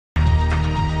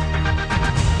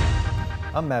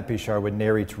I'm Matt Bouchard with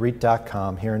NAREIT's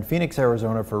REIT.com here in Phoenix,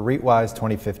 Arizona for REITWise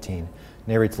 2015,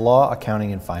 NAREIT's Law,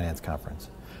 Accounting, and Finance Conference.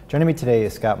 Joining me today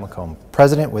is Scott MacComb,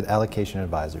 President with Allocation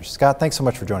Advisors. Scott, thanks so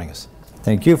much for joining us.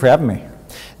 Thank you for having me.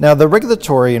 Now, the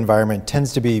regulatory environment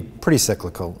tends to be pretty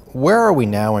cyclical. Where are we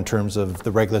now in terms of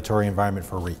the regulatory environment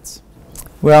for REITs?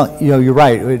 Well, you're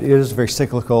right. It is a very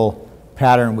cyclical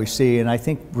pattern we see, and I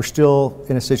think we're still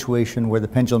in a situation where the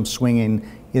pendulum's swinging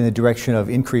in the direction of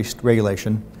increased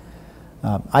regulation.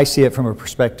 I see it from a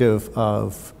perspective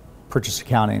of purchase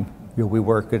accounting. We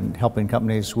work in helping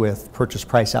companies with purchase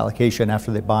price allocation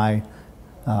after they buy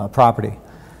property.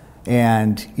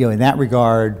 And in that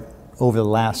regard, over the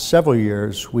last several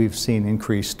years, we've seen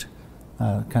increased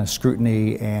kind of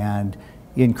scrutiny and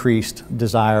increased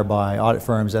desire by audit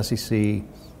firms, SEC,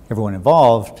 everyone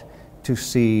involved, to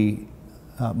see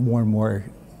more and more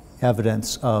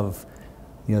evidence of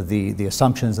the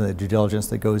assumptions and the due diligence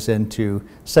that goes into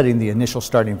setting the initial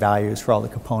starting values for all the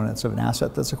components of an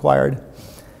asset that's acquired.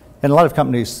 And a lot of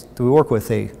companies that we work with,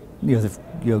 they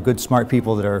good smart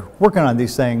people that are working on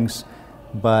these things,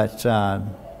 but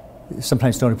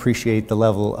sometimes don't appreciate the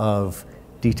level of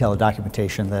detailed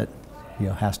documentation that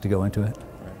has to go into it.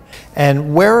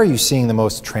 And where are you seeing the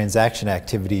most transaction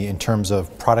activity in terms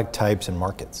of product types and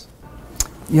markets?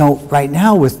 Right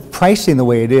now with pricing the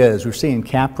way it is, we're seeing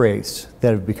cap rates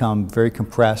that have become very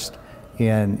compressed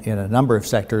in a number of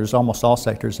sectors. Almost all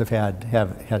sectors have had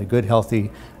a good, healthy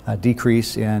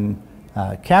decrease in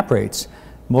cap rates.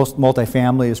 Most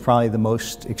multifamily is probably the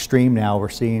most extreme now. We're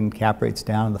seeing cap rates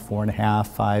down in the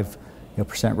 4.5%,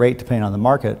 5% rate, depending on the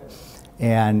market.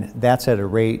 And that's at a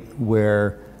rate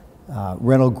where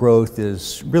rental growth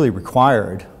is really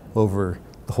required over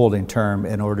the holding term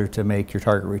in order to make your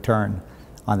target return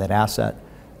on that asset.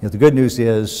 The good news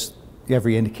is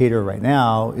every indicator right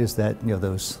now is that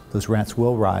those rents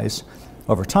will rise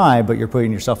over time, but you're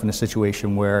putting yourself in a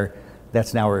situation where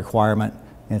that's now a requirement,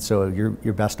 and so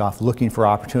you're best off looking for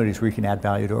opportunities where you can add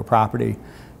value to a property.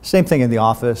 Same thing in the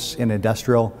office, in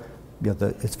industrial.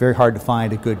 It's very hard to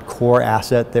find a good core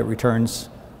asset that returns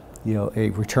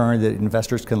a return that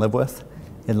investors can live with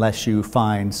unless you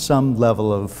find some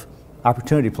level of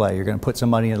opportunity play. You're going to put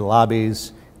some money into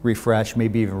lobbies, refresh,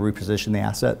 maybe even reposition the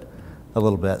asset a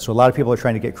little bit. So a lot of people are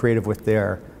trying to get creative with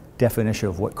their definition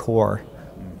of what core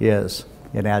is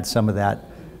and add some of that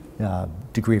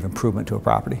degree of improvement to a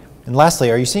property. And lastly,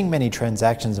 are you seeing many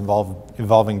transactions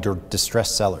involving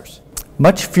distressed sellers?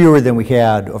 Much fewer than we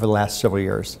had over the last several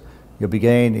years.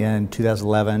 Beginning in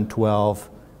 2011, 12,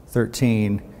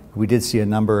 13, we did see a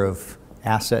number of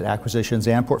asset acquisitions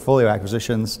and portfolio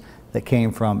acquisitions that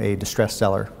came from a distressed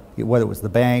seller, whether it was the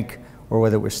bank or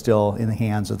whether it was still in the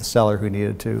hands of the seller who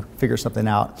needed to figure something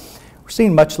out. We're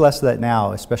seeing much less of that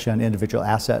now, especially on individual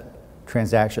asset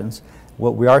transactions.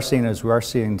 What we are seeing is we are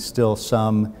seeing still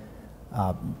some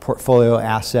portfolio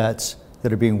assets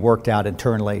that are being worked out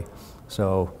internally.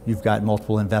 So you've got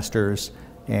multiple investors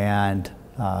and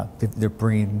they're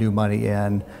bringing new money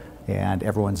in and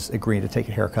everyone's agreeing to take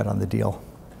a haircut on the deal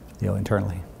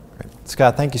internally. Great.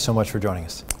 Scott, thank you so much for joining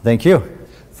us. Thank you.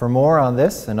 For more on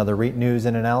this and other REIT news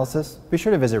and analysis, be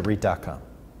sure to visit REIT.com.